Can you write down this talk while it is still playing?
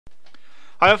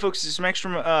Hi folks, this is Max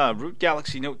from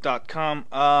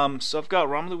GalaxyNote.com. So I've got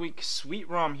ROM of the Week, Sweet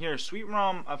ROM here. Sweet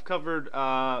ROM I've covered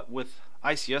with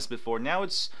ICS before. Now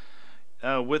it's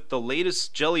with the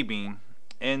latest Jelly Bean,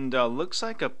 and looks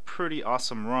like a pretty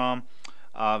awesome ROM.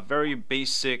 Very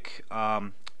basic,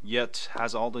 yet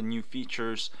has all the new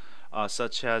features,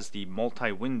 such as the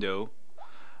multi-window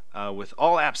with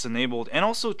all apps enabled, and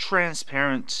also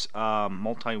transparent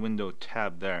multi-window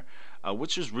tab there,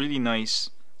 which is really nice.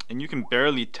 And you can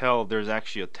barely tell there's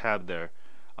actually a tab there,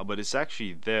 but it's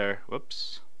actually there.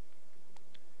 Whoops.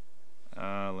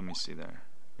 Let me see there.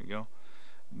 There we go.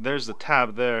 There's the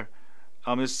tab there.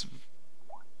 It's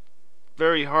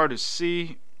very hard to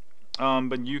see,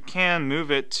 but you can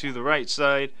move it to the right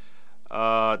side.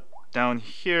 Down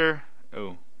here.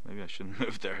 Oh, maybe I shouldn't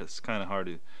move there. It's kind of hard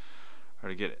to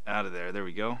get it out of there. There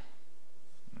we go.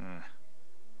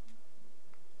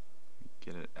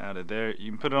 Get it out of there.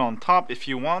 You can put it on top if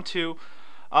you want to.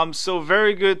 So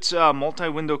very good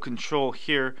multi-window control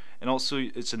here, and also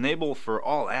it's enabled for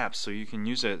all apps, so you can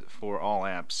use it for all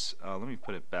apps. Let me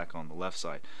put it back on the left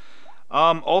side.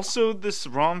 Also, this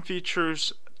ROM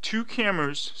features two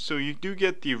cameras, so you do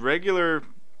get the regular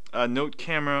Note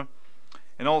camera,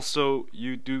 and also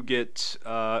you do get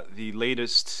the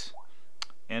latest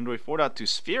Android 4.2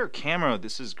 Sphere camera.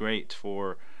 This is great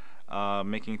for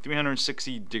making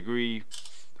 360-degree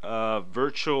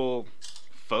virtual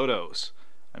photos.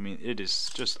 I mean, it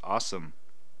is just awesome.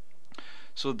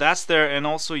 So that's there, and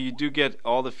also you do get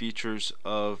all the features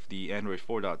of the Android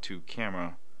 4.2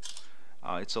 camera.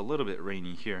 It's a little bit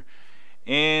rainy here.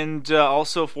 And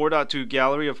also 4.2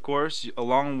 gallery, of course,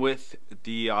 along with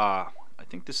the I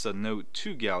think this is a Note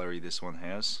 2 gallery this one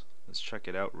has. Let's check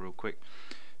it out real quick.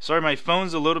 Sorry, my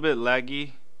phone's a little bit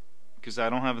laggy because I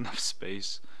don't have enough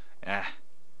space. Let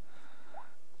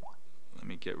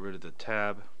me get rid of the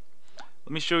tab.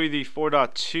 Let me show you the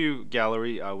 4.2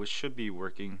 gallery, which should be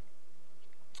working.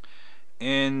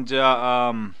 And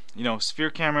you know,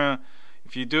 sphere camera,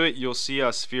 if you do it, you'll see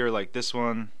a sphere like this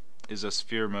one is a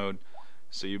sphere mode,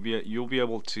 so you'll be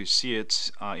able to see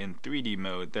it in 3D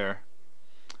mode there.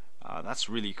 That's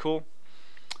really cool.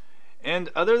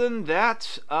 And other than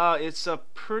that, it's a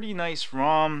pretty nice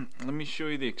ROM. Let me show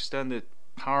you the extended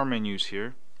power menus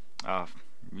here.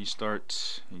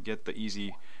 Restart, you get the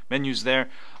easy menus there.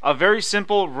 A very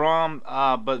simple ROM,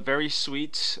 but very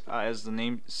sweet, as the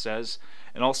name says,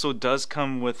 and also does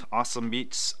come with awesome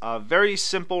beats. Very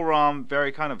simple ROM,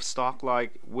 very kind of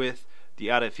stock-like with the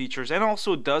added features, and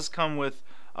also does come with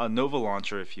a Nova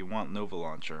Launcher if you want Nova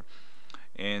Launcher,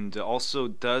 and also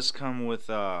does come with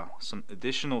some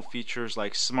additional features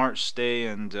like Smart Stay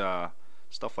and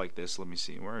stuff like this. Let me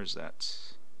see, where is that?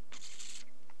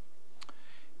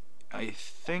 I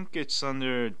think it's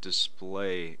under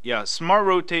display. Yeah, smart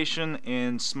rotation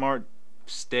and smart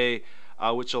stay,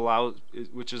 which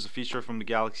is a feature from the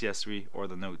Galaxy S3 or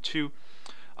the Note 2.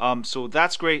 So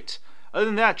that's great. Other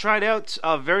than that, try it out.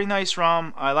 Very nice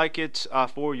ROM. I like it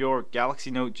for your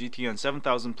Galaxy Note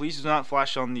GT-N7000. Please do not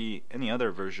flash on any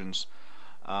other versions.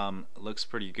 Looks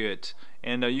pretty good.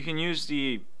 And you can use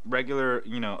the regular,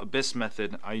 Abyss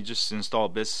method. I just install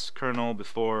Abyss kernel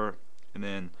before, and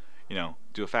then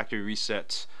do a factory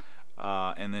reset,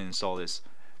 and then install this.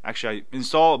 Actually, I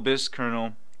install Abyss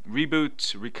kernel,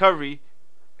 reboot, recovery,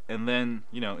 and then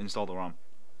install the ROM.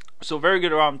 So very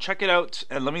good ROM. Check it out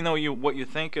and let me know what you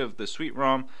think of the Sweet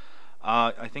ROM.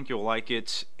 I think you'll like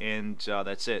it, and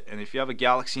that's it. And if you have a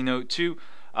Galaxy Note 2,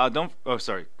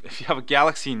 if you have a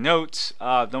Galaxy Note,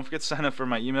 don't forget to sign up for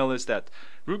my email list at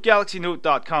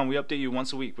rootgalaxynote.com. We update you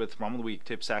once a week with ROM of the Week,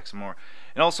 tips, hacks, and more.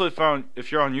 And also,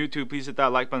 if you're on YouTube, please hit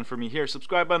that like button for me here,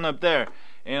 subscribe button up there,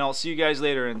 and I'll see you guys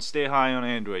later, and stay high on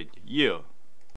Android. Yeah.